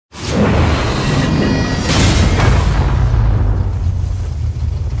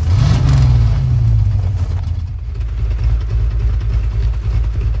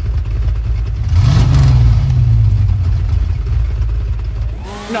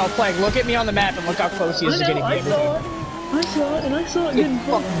No, Plague, look at me on the map and look how close he is to getting me everything. I saw it, and I saw it getting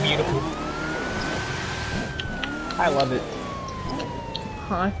fucking beautiful. I love it.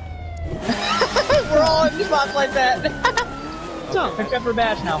 Hi. We're all in spots like that. So, except for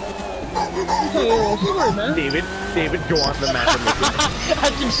Bash now. Hey, well, man. David, go on the map and look at it. I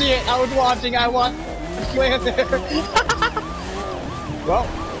can see it. I was watching. I want to land there. Well,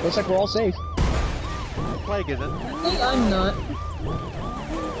 looks like we're all safe. Plague isn't. Hey, I'm not.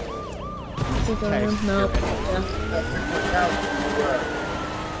 I think I am. No. Yeah.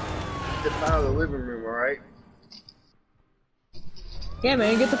 Get out of the living room, alright? Yeah,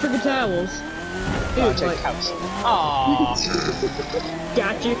 man, get the freaking towels. Dude, like, aww.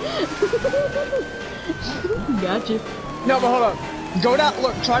 got you. Got you. No, but hold on. Go down.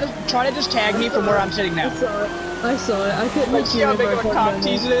 Look, try to just tag me from where I'm sitting now. I saw it. I couldn't Like, see how big of a cock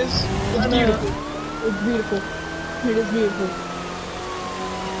tease it is? It's beautiful. It's beautiful. It is beautiful.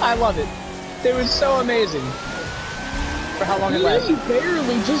 I love it. It was so amazing. For how long it lasted.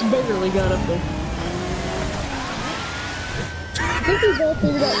 You just barely got up there. I think he's all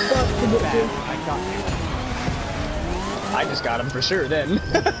figured out stuff to get to. I got you. I just got him for sure then.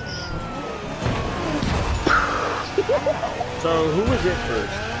 So, who was it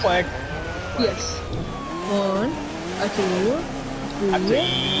first? Plague. Yes. 1, a 2, A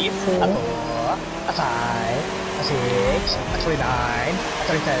 3, a 4, a 5, a 6, a 29, a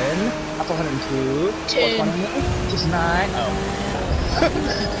 37, a 402, 10. 169. Oh.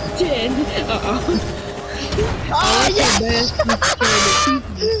 10. Uh-oh. Oh, yes!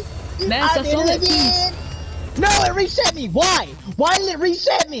 Mass, I saw that again! No, it reset me! Why? Why did it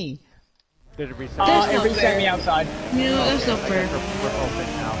reset me? Did it reset? It reset me outside. You know, that's not fair. We're open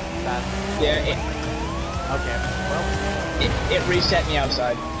now. Yeah, Okay, well. it reset me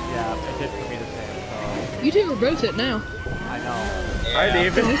outside. Yeah, it did for me the same, so. You two are both it now. I know. Yeah. Hi,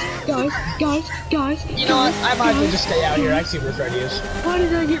 David. Guys. You know what? I might as well just stay out here. I see where Freddy is. Why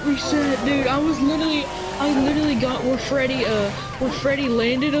did I get reset, dude? I literally got where Freddy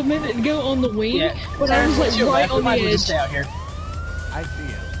landed a minute ago on the wing, Yeah. but I was like right on the might as well edge. just stay out here. I see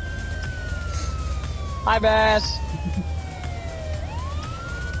you. Hi, Bass.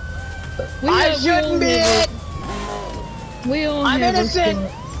 I shouldn't be it. I'm innocent.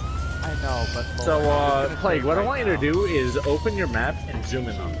 I know, but... So, Plague, what I want you to do is open your map and zoom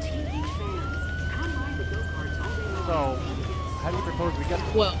in on it. So, how do you propose we get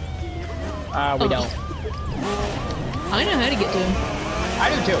there? Well, We don't. I know how to get to him. I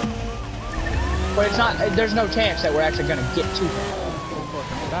do too. But it's not, there's no chance that we're actually gonna get to him.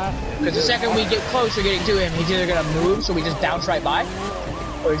 Because the second we get closer getting to him, he's either gonna move, so we just bounce right by,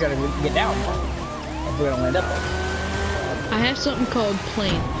 or he's gonna get down. If we're gonna land up there. I have something called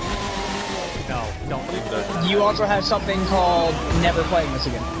plane. No, don't leave those. You also have something called never playing this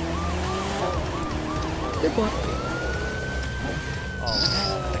again. Good point.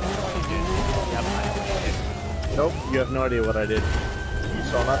 Nope, you have no idea what I did. You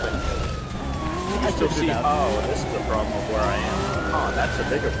saw nothing. I still see. Oh, this is a problem of where I am. Oh, that's a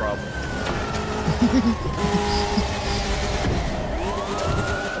bigger problem.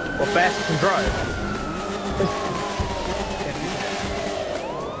 Well, fast can drive.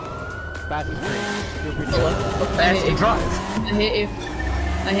 Fast is green. Fast can drive. I hit you.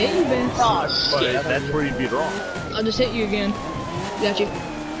 I hit you, Ben. Oh shit. But that's where you'd be wrong. I'll just hit you again. Got you.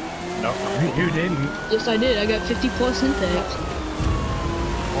 No, you didn't. Yes, I did. I got 50 plus intact.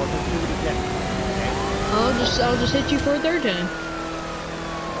 Well, just do it again. I'll just hit you for a third time.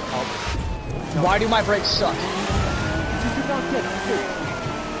 Why do my brakes suck?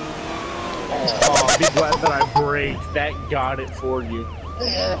 Oh, be glad that I braked. That got it for you.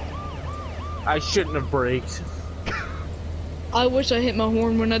 I shouldn't have braked. I wish I hit my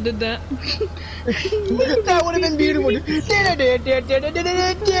horn when I did that. That would have been beautiful.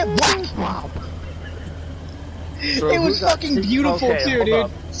 So it was fucking beautiful okay, too, dude.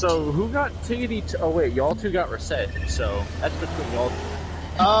 Up. So who got tiggity? Oh wait, y'all two got reset. So that's between y'all.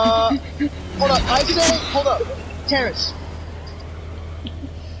 Hold up. I say, hold up, Terrace.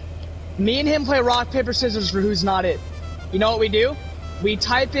 Me and him play rock paper scissors for who's not it. You know what we do? We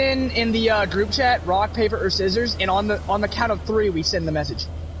type in the group chat rock paper or scissors, and on the count of 3 we send the message.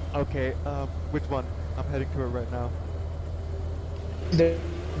 Okay, which one? I'm heading to it right now. The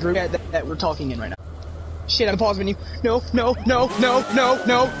group chat that we're talking in right now. Shit, I'm pausing you. No, go. I'm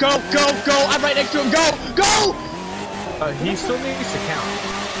right next to him. Go. He still needs to count.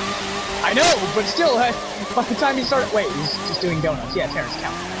 I know, but still, by the time he started, wait, he's just doing donuts. Yeah, Terrence,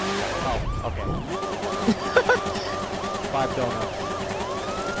 count. Oh, okay. 5 donuts.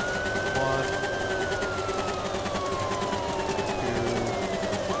 1,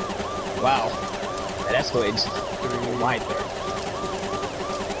 2, Wow. That escalates wide there.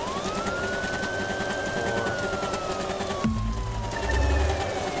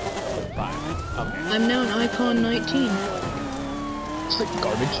 4, 5. Okay. I'm now an Icon 19. It's like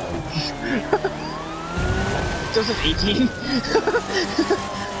garbage. It still says 18.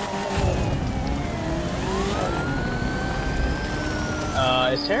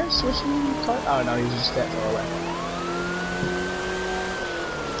 Is Terrence switching car? Oh no, he's just that far away.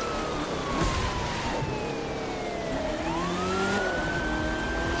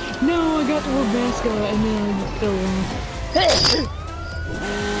 No, I got the Robasca and then I fell off.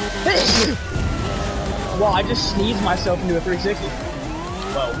 Well, I just sneezed myself into a 360.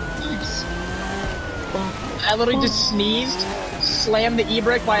 Whoa. I literally just sneezed, slammed the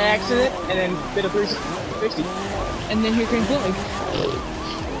e-brake by accident, and then did a 360. And then here came Plague.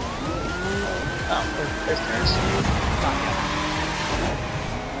 Oh, there's Terrence.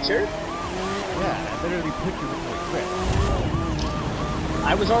 Sure? Yeah, I literally put you into a grip.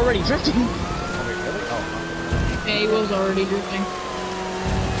 I was already drifting. Oh, wait, really? Oh. Yeah, he was already drifting.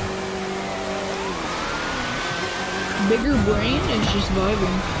 Bigger brain is just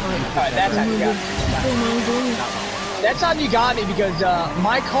vibing. Like, Alright, that's how you got me. That's how you got me because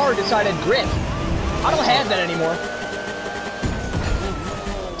my car decided drift. I don't have that anymore.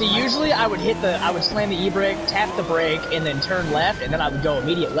 So usually I would slam the e-brake, tap the brake, and then turn left, and then I would go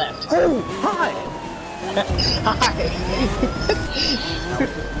immediate left. Oh, hi! Hi! That was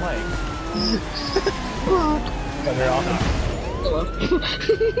just playing. Cut her off. hello.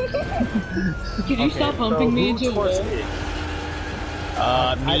 Could you stop humping me into the wall?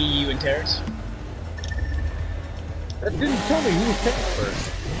 Me, you, and Terrence. That didn't tell me who was taking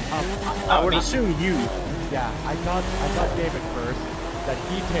first. I would assume you. Yeah, I thought David first, that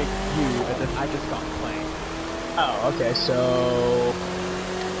he takes you, and then I just stopped playing. Oh, okay, so...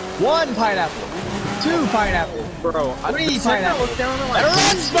 1 pineapple. 2 pineapple. Bro, 3 pineapple. down to Better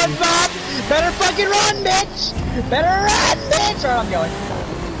run, SpongeBob! Better fucking run, bitch! Better run, bitch! Alright, I'm going.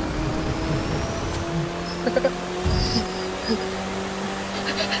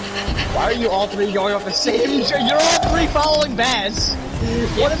 Why are you all 3 going off the same? You're all 3 following Baz.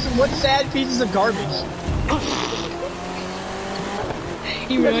 What sad pieces of garbage?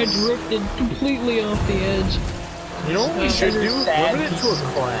 You and I drifted completely off the edge. You know what we should do? Sad Limit it to a pieces of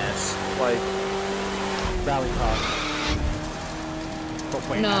class. Like, Rallycross. But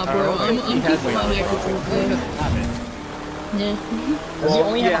wait, Nah, I bro, don't I'm think he keeping has my Rallycross. microphone He clean. doesn't have it. Yeah. Does he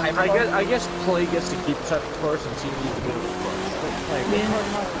only have a I hypercar? guess Clay gets to keep set first and see if he's a bit of a push. Like, Yeah. what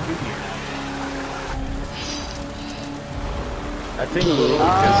car do you here now? I think we'll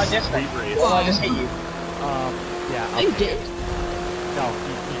just just like- street race. Well, I just hate you. Yeah. I did. No,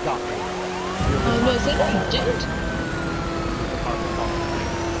 he got me. No, I said I didn't.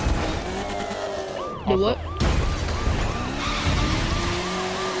 The what?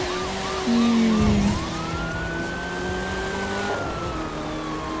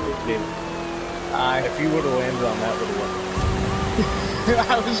 If you would have landed on that, would have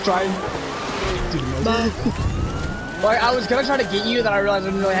I was trying. Bye. Like, I was gonna try to get you, then I realized I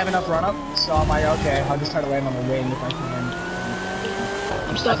didn't really have enough run up, so I'm like, okay, I'll just try to land on the wing if I can.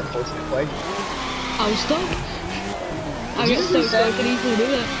 I'm stuck. That's unfortunate, Blake. I was stuck. I Did got you stuck just so I say- could easily do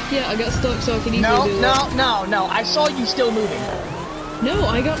that. Yeah, I got stuck so I could easily No, do that. no, I saw you still moving. No,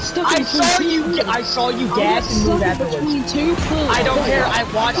 I got stuck in I between saw two you, pillars. I saw you I gas got and move stuck in afterwards. between 2 pillars. I don't care, I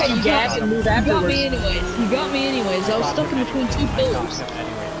watched you gas and move You got afterwards. me anyways. You got me anyways. I was stuck in between 2 pillars.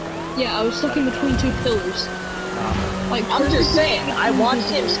 Yeah, I was stuck in between 2 pillars. Like, I'm just saying, I watched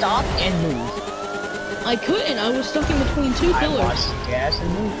him stop and move. I couldn't. I was stuck in between 2 I pillars. watched you gas and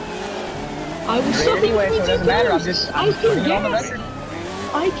move. I was Great stuck in anyway, so between it 2 doesn't matter, pillars. I'm just putting it on the gas. record.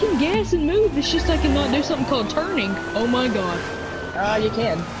 I can gas and move. It's just I cannot do something called turning. Oh my god. You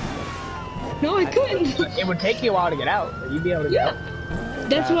can. No, I couldn't. It would take you a while to get out, but you'd be able to get Yeah. out.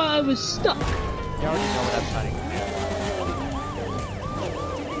 That's why I was stuck. You already know what I'm planning to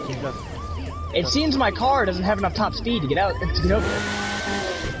do. He just... It seems my car doesn't have enough top speed to get out, to get over it.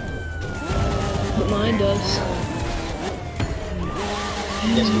 But mine does.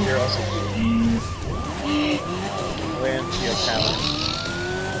 Yes, but you're also. land to your talent.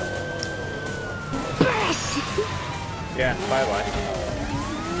 Yeah, bye-bye.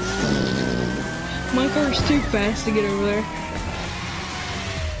 My car's too fast to get over there.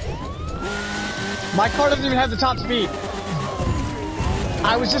 My car doesn't even have the top speed.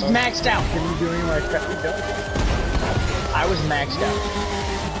 I was just maxed out. Can you do any like that? I was maxed out.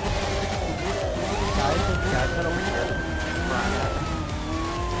 Guys, head over here.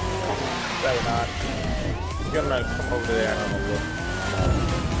 Better not. You're gonna come over there and have a look.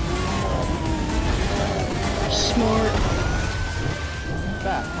 smart.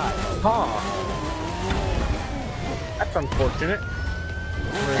 Bass, hi. Huh. That's unfortunate.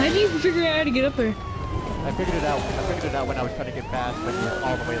 How do you figure out how to get up there? I figured it out. I figured it out when I was trying to get Bass, but he was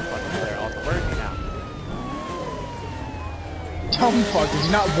all the way in front of there. Also, where is he now? Dumb fuck, did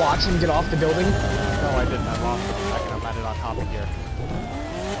you not watch him get off the building? No, I didn't. I lost him. I could have landed on top of here.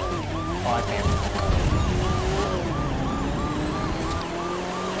 Oh, I can't.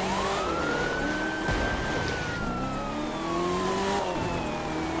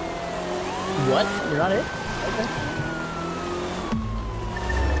 What? You're not it? Okay.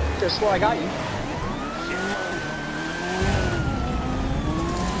 Just swore I got you.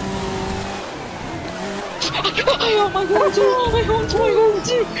 I got my horn too! I got my horn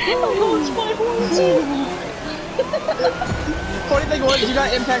too! I got my horn too! Funny thing was, you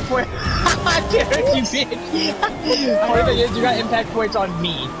got impact point. Derek, you bitch. Funny thing is, you got impact points on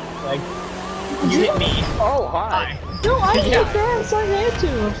me. Like, you hit me. Oh, hi. No, I hit Yeah. Bass, I had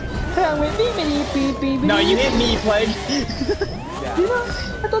to! I went beep beep beep beep. No, you hit me, Plague. Yeah. You know, I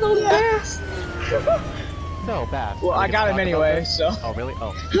thought that was Bass! So, Bass. Well, are we I gonna got him talk about anyway, this? so. Oh, really?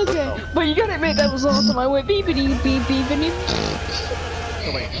 Oh. Okay, but you gotta admit that was awesome. I went beepity beep beepity.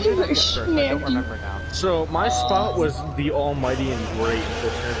 So, wait, who did I get first? I don't remember now. So my spot was the almighty and great. So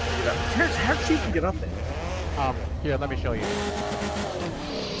Terrence, how did you even get up there? Here, let me show you.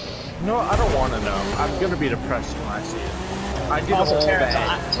 No, I don't want to know. I'm gonna be depressed when I see it. I did Also, all Terrence,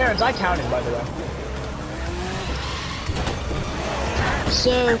 that. Terrence, I counted, by the way.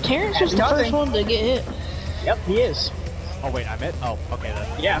 So Terrence was the Nothing. first one to get hit. Yep, he is. Oh, wait, I'm it? Oh, okay then.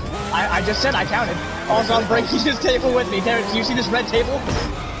 Yeah, I just said I counted. Also, I'm breaking this table with me. Terrence, do you see this red table?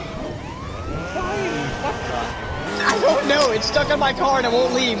 I don't know. It's stuck on my car and it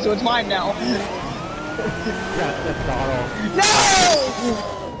won't leave, so it's mine now. That's Donald. No!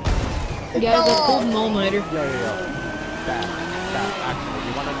 Guys, I pulled an all-nighter. That, actually,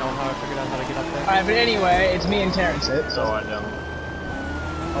 you want to know how I figured out how to get up there? Alright, but anyway, it's me and Terrence it. So I know.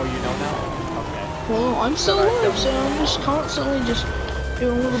 Oh, you know now? Okay. Well, I'm still alive, so I'm just constantly just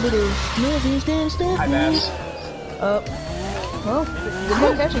doing a little bit of nothing kind of stuff. Hi, Bass. Well, good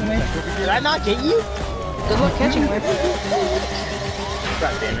luck catching me. Did I not get you? Good luck catching me.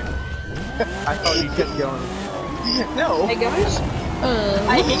 God damn it. I thought you kept going. No. Hey guys,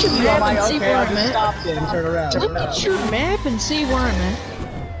 I look hit at your you. I'm map like, and see okay, where I'll I'm just at. stop it and turn around. Look at your map and see where I'm at.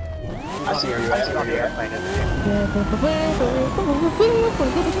 I see where you're at. on the airplane, isn't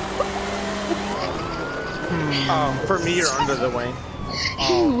For me, you're under the wing.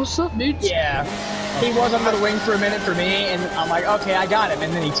 What's up, dude? Yeah. He was under the wing for a minute for me, and I'm like, okay, I got him.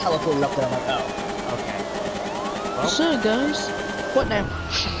 And then he teleported up there. I'm like, oh. Okay. What's up, guys? What now?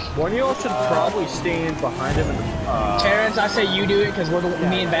 One of y'all should probably stand behind him and Terrence, I say you do it because we're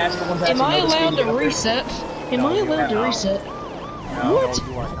me and Bass are the ones that Am I actually know the allowed speed to get up there. reset? Am I allowed to reset? No, What?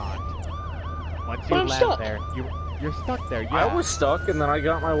 you are not. Once you But I'm land stuck. there, you're stuck there, yeah. I was stuck and then I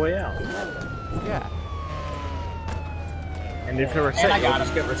got my way out. Yeah. And if you're I reset, you'll got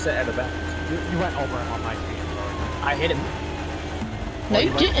just get reset at a bounce. You went over him on my screen, Lord. I hit him. No,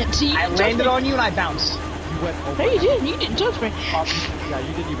 you didn't. See, you I didn't touch landed me. on you and I bounced. You went over No, you him. didn't. You didn't touch me. Yeah,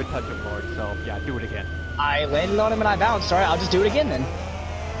 you didn't even touch him, Lord, so yeah, do it again. I landed on him and I bounced. Alright, I'll just do it again then.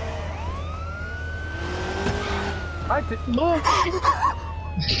 I did.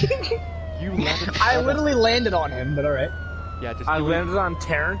 You landed I literally landed on him, but alright. Yeah, just I do landed on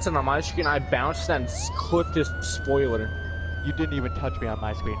Terrence and on my screen I bounced and clipped his spoiler. it. You didn't even touch me on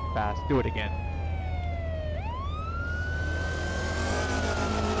my screen fast. Do it again.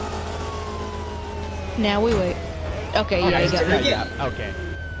 Now we wait. Okay, yeah, I you got did me. it again. Okay.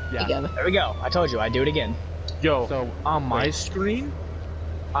 Yeah. You got me. There we go. I told you, I'd do it again. Yo, So, on my wait. screen,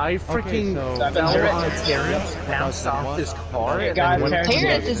 I freaking so- fell Terrence- on Terrence, bounced off his car, and God, then went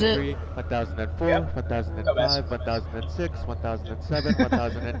Terrence is it? 1004, Yep. 1005, 1006, 1007,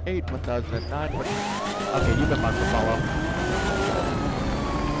 1008, 1009. Okay, you've been marked for follow.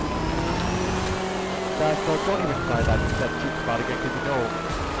 Guys, don't even try that cheap spot again, because you know.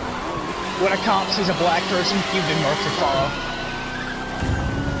 When a cop sees a black person, you've been marked to follow.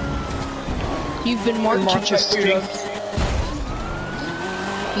 You've been marked Marked for for shooting.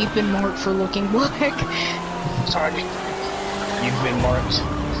 You've been marked for looking black. Sorry. You've been marked.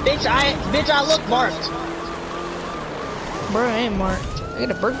 Bitch, I look marked. Bro, I ain't marked. I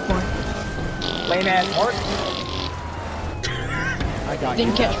got a birthmark. Lame ass mark. I got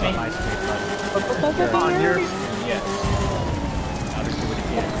Didn't you catch guys on me. my screen, but on your yes. I'll just do it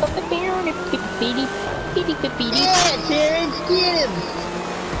again. Yeah, Terrence, get him.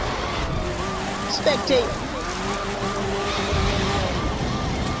 Spectate.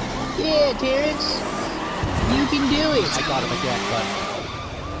 Yeah, Terrence. You can do it. I got him again, but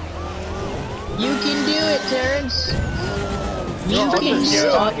You can do it, Terrence. You know, You can do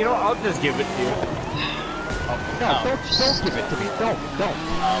it. I'll just give it to you. no, don't give it to me. Don't.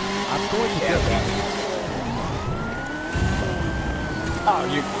 I'm going to Yeah, give it. Oh,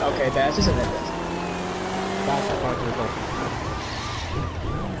 you okay? Bass isn't it? That's the part of the goal.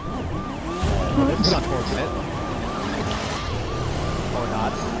 This is unfortunate. Or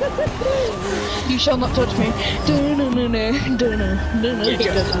not. You shall not touch me.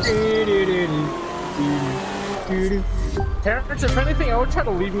 Terrence, if anything, I would try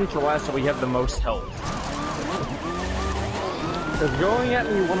to leave me for last so we have the most health. Because going at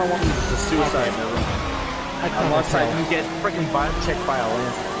me one-on-one is a suicide move. Unless I can get freaking vibe checked by a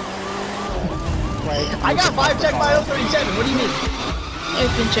lance. I got 5 check by 037. What do you mean?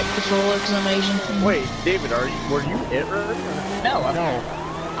 I've been checked before because I'm Asian. Wait, David, were you it earlier? No, I'm No.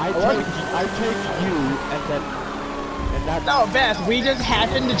 I take you and that. No, Beth, we just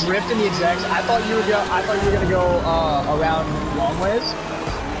happened to drift in the exact. I thought you were gonna go around long ways.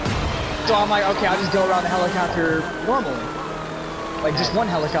 So I'm like, okay, I'll just go around the helicopter normally, like just one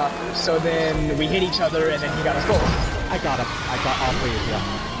helicopter. So then we hit each other, and then he got us both. I got him. I got all 3 of you.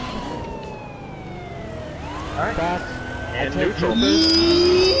 Alright. Bass. And I take neutral. you.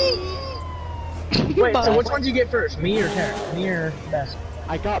 Wait, so which one did you get first, me or Terrence? Me or Beth?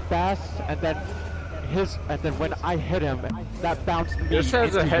 I got Bass, and then when I hit him, that bounced me. Just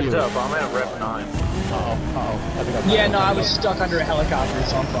as a into heads you. up, I'm at rep 9. Uh-oh. I think Yeah, no, I was stuck under a helicopter,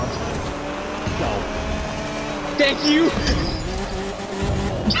 so I'm fucked. No. Thank you.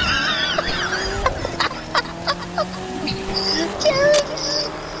 Terrence.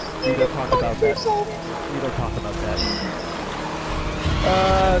 We don't talk about that. We don't talk about that.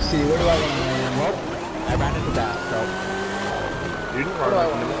 Let's see, where do I want to land? Well, I ran into that, so. You didn't Where do I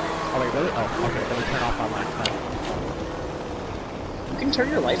run want to into land? Oh wait, really? Oh, okay. Let me turn off my lights now. You can turn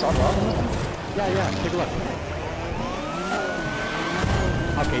your lights off. Yeah. Take a look.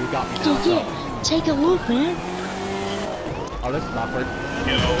 Okay, you got me now. Dude, yeah, take a look, man. Oh, this is awkward.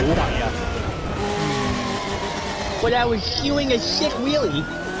 No. Not yet. When I was doing a sick wheelie.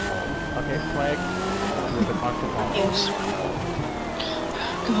 Okay, flag. With the mark of all. Yes.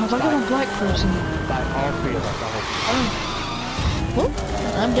 God, I got a black person. By all 3 of us, I hope. Well,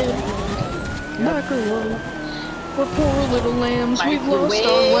 I'm dead. Microwave. We're poor little lambs. We've lost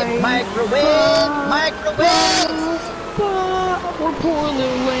our way. Microwave. We're poor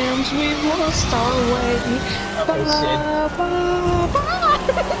little lambs. We've lost our way. Okay, Sid.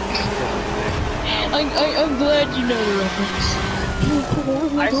 I'm glad you know the reference.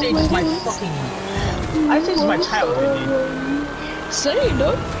 I say this is my fucking. I say this is my childhood, dude. Say it,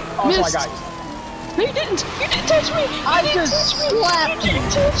 Doug. Oh, that's all I Missed. got. No, you didn't. You didn't touch me. I just slapped you.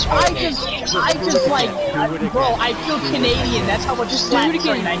 I just like, bro, I feel Canadian. That's how much Just do slap it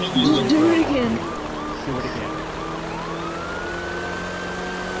again. I need Just you. do it again. Do it again.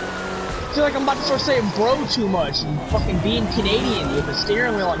 I feel like I'm about to start saying bro too much and fucking being Canadian with the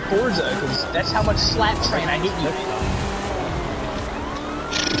steering wheel on Forza, because that's how much slap train I hit you.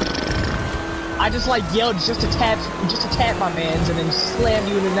 I just like yelled just to tap my mans and then slammed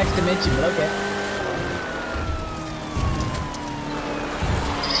you in the next dimension, but okay.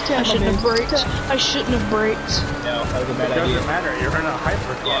 I shouldn't have braked. I shouldn't have braked. No, that was a It bad doesn't idea. matter, you're in a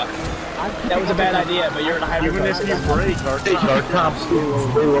hypercar. That was a bad idea, but you're in a Even hypercar. if you brake, our top's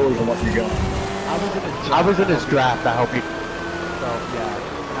way lower than what you're going. I was in his draft, I hope you. So, yeah.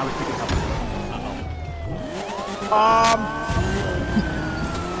 And I was picking up.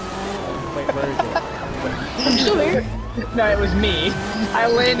 Wait, where is it? I'm still here. No, it was me. I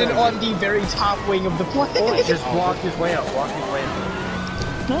landed on the very top wing of the plane. Just walk his way up, walk his way up.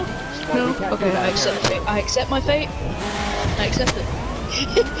 No. Well, we can't do Okay, that I accept here. it. I accept my fate. I accept it.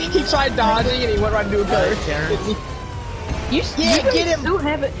 He tried dodging and he went right into a pillar. You Yeah, guys get him. Still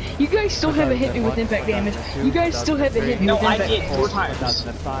haven't. You guys still haven't hit me with impact damage. You guys still haven't hit me No, with I impact. did 4 times.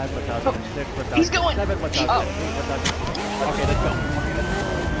 2005, 2006, 2007, He's going. 2008, Oh. 2009. Okay, let's go.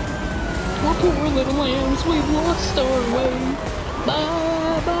 We're poor little lambs. We've lost our way.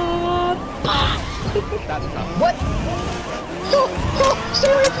 Bye bye bye. That's enough. What? No, no,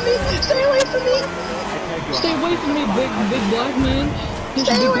 stay away from me! Stay away from me! Stay away from me, big black man. There's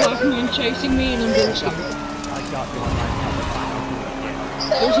a big black man chasing me, and I'm very scared. I got you on my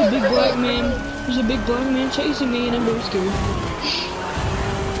There's a big black man. There's a big black man chasing me, and I'm very scared.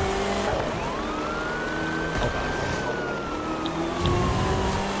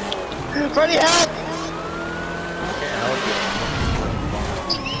 Freddy, help!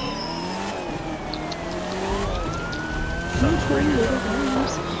 We're poor little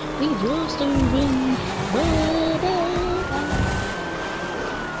lives. We've lost our wind.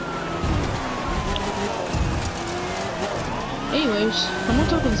 Anyways, I'm on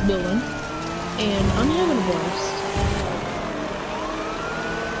top of this building, and I'm having a blast.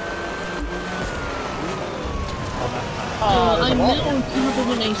 I'm now on top of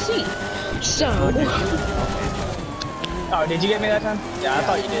an AC. So, Oh, did you get me that time? Yeah, I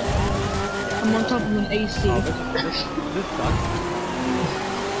thought you did. I'm on top of an AC. Oh, this sucks.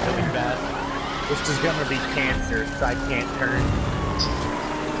 Coming bad. This is gonna be cancer, so I can't turn.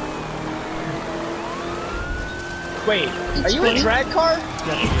 Wait, are you a drag car?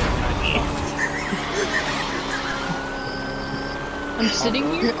 I'm sitting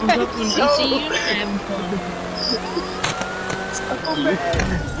here on top of an AC unit and having fun.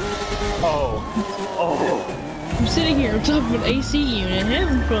 Oh. I'm sitting here on top of an AC unit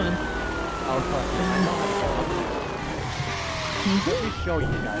having fun. Let me show you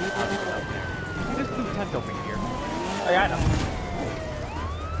guys how to get up there. See this blue tent over here? I got him.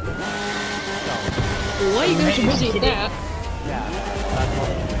 Why you guys are busy at that? Yeah, that's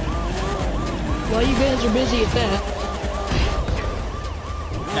what. Why you guys are busy at that?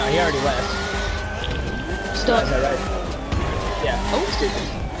 No, he already left. Stop. Is that right? Yeah. Oh, stupid.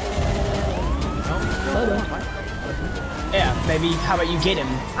 Bye-bye. Yeah, maybe. How about you get him?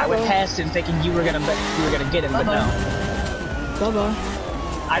 I went past him thinking you were gonna get him, but no. Bye-bye.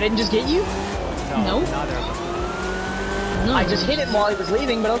 I didn't just get you. No. Neither of them. No. I just hit him while he was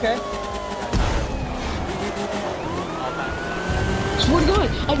leaving, but okay. Swear to God,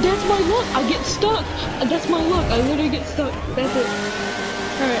 that's my luck. I get stuck. That's my luck. I literally get stuck. That's it.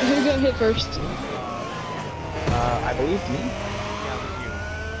 Alright, who got hit first? I believe me. Yeah, it was you.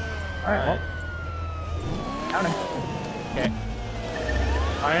 Alright, well. Counting. Okay.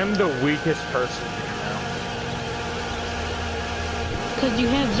 I am the weakest person here now. Because you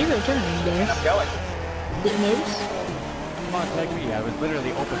have 0 turns, guys. I'm going. Did you notice? Come on, take me. I was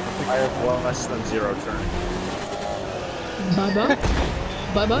literally open for I have less than 0 turns. Bye-bye.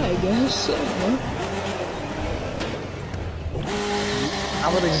 Bye-bye, I guess.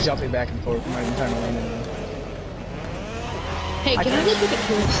 I'm really just jumping back and forth. I'm not even trying to land anything. Hey, can I get look at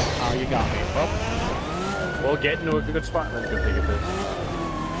this? Oh, you got me. Well, We'll get into a good spot and then go take a bit.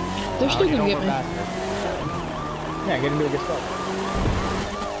 They're still gonna get me. faster. Yeah, get into a good spot.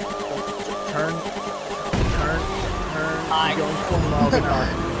 Turn. I Going 20 miles an hour.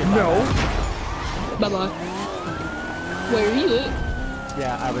 No. Bye-bye. Where are you at?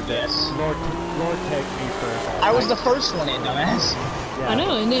 Yeah, I was Yes. Lord, take me first. I was the first one in, dumbass. Yeah. I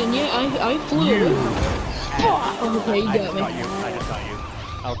know, and then, yeah, I flew. Oh, okay, you I got just me. got you. I just got you.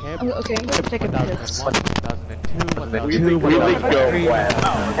 Okay. Oh, okay, I'm gonna take a picture. 2001, 2002, Really go west.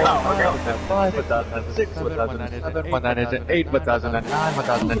 2006, 2007, 2008, 2009,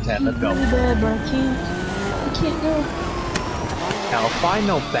 2010. Let's go. Really bad, but I can't go. Now,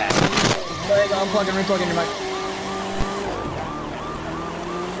 final back. There you go, unplug and replug in your mic.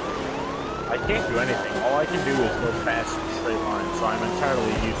 I can't do anything. All I can do is go fast in a straight line, so I'm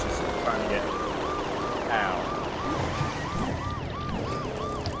entirely useless at trying to get. Ow.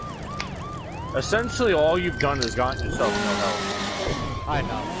 Essentially, all you've done is gotten yourself no health. I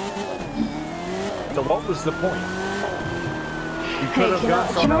know. So what was the point? You Hey, could have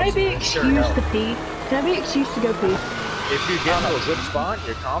gotten can someone I else be to sure excused help. to pee? Can I be excused to go pee? If you get to a good spot,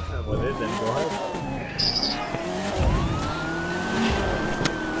 you're confident with it, then go ahead.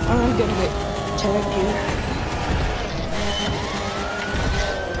 I'm gonna get tagged here.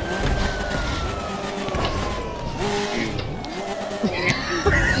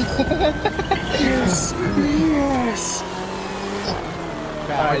 Yes.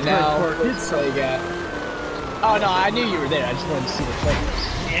 Alright, now, so you got. Oh no, I knew you were there. I just wanted to see the flavors.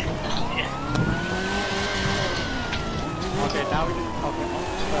 Okay, now we just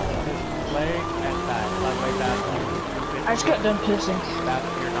laying and that. Like that. I just got done pissing. That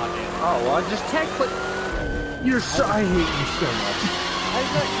you're not in. Oh, well, I just tech click. You're so. I hate you so much. I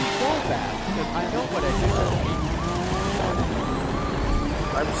let you go back because I know what I did.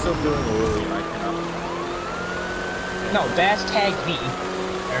 I'm still doing a Willie and I cannot. No, Bass tagged me.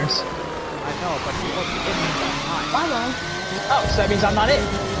 There's. I know, but he wasn't in me that time. Bye-bye. Oh, so that means I'm not in.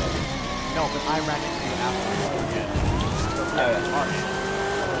 No, but I ran into you afterwards again. So Oh, yeah.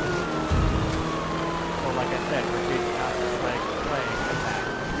 So like I said, we're chasing after playing attack.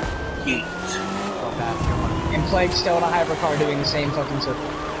 Yeet. So fast, you're one. And Plague's still in a hypercar doing the same fucking circle.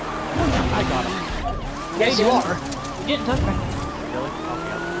 I got him. Yes, you are. You didn't touch me. Really?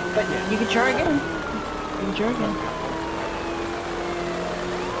 Okay. But you can try again. You can try again.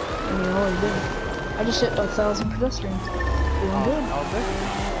 I mean, I always did. I just hit 1,000 pedestrians. Feeling good.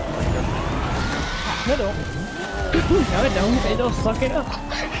 No, don't. No, it don't. It don't suck it up.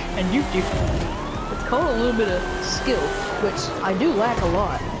 And you do. It's called a little bit of skill, which I do lack a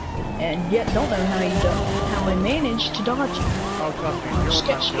lot, and yet don't know how I managed to dodge it. Oh, trust me, you're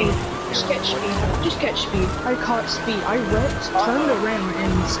Sketch speed. Sketch speed. Just sketch speed. I caught speed. I wrecked, turned around,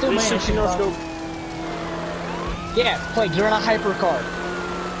 and still managed to dodge. Yeah, Plague, you're in a hypercar.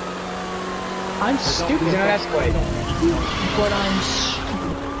 I'm stupid. You know that's Plague. But I'm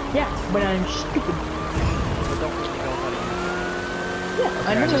stupid. Yeah, but I'm stupid. But don't really know how to use it. Yeah,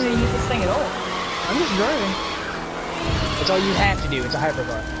 I don't know how to use this thing at all. I'm just driving. That's all you have to do. It's a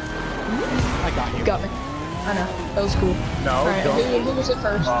hypercar. I got you. Got me. I know. That was cool. No, Alright, don't. who was it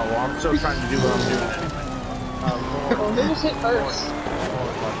first? Oh, well, I'm still trying to do what I'm doing anyway. Who was hit first?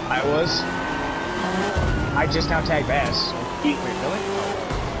 I was. I just now tagged Bass. Wait, really?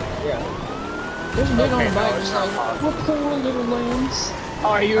 Yeah. There's a dude on Okay, the no, bike it's just not like, possible. we're poor little lambs.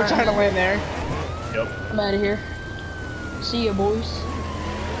 Oh, you were Alright. trying to land there? Yep. I'm out of here. See ya, boys.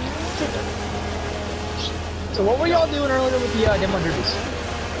 So what were y'all doing earlier with the demo derbies?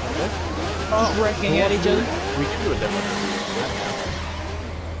 Just wrecking at each other. We can do a demo.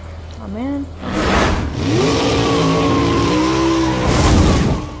 Oh man.